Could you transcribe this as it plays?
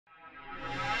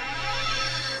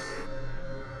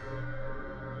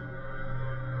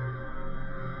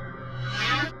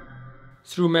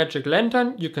Through Magic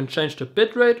Lantern you can change the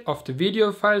bitrate of the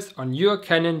video files on your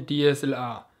Canon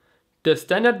DSLR. The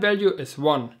standard value is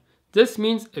 1. This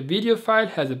means a video file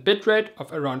has a bitrate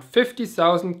of around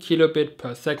 50,000 kilobit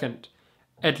per second,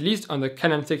 at least on the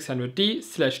Canon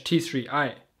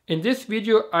 600D/T3i. In this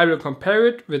video I will compare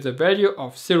it with a value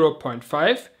of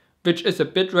 0.5, which is a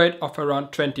bitrate of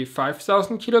around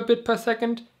 25,000 kilobit per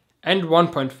second, and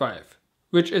 1.5,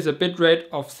 which is a bitrate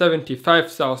of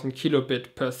 75,000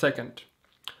 kilobit per second.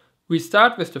 We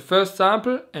start with the first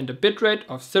sample and a bitrate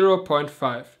of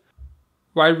 0.5.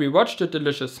 While we watch the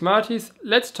delicious Smarties,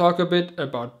 let's talk a bit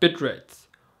about bitrates.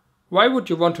 Why would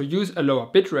you want to use a lower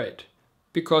bitrate?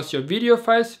 Because your video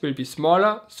files will be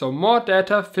smaller, so more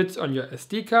data fits on your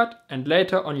SD card and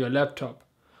later on your laptop.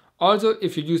 Also,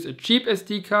 if you use a cheap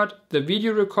SD card, the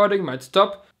video recording might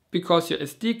stop because your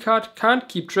SD card can't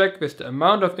keep track with the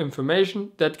amount of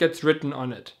information that gets written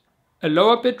on it. A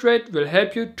lower bitrate will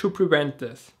help you to prevent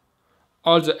this.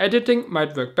 Also, editing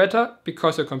might work better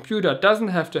because your computer doesn't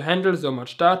have to handle so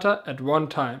much data at one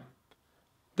time.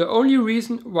 The only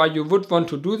reason why you would want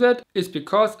to do that is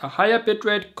because a higher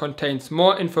bitrate contains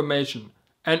more information,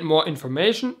 and more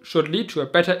information should lead to a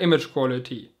better image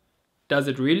quality. Does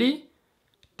it really?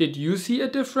 Did you see a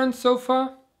difference so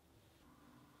far?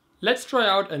 Let's try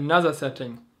out another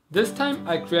setting. This time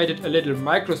I created a little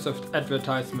Microsoft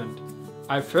advertisement.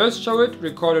 I first show it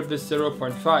recorded with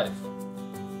 0.5.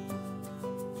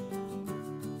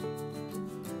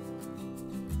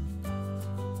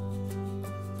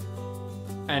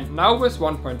 And now with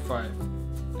 1.5.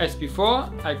 As before,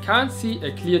 I can't see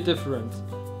a clear difference,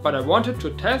 but I wanted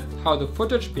to test how the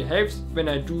footage behaves when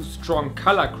I do strong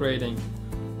color grading.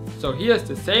 So here's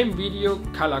the same video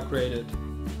color graded.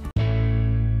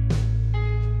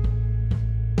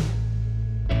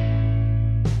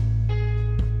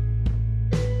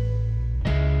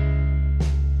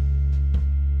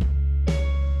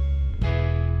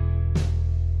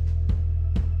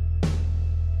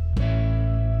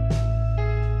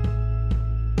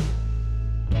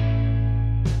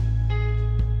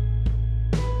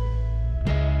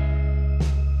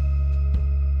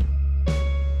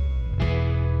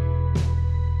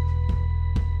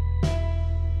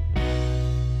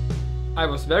 I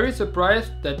was very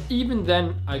surprised that even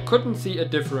then I couldn't see a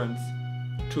difference.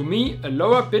 To me, a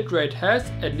lower bitrate has,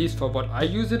 at least for what I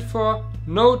use it for,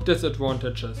 no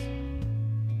disadvantages.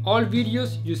 All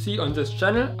videos you see on this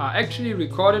channel are actually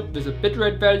recorded with a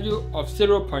bitrate value of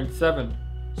 0.7.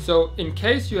 So in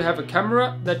case you have a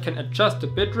camera that can adjust the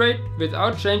bitrate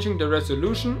without changing the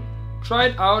resolution, try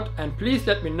it out and please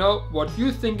let me know what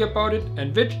you think about it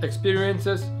and which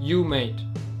experiences you made.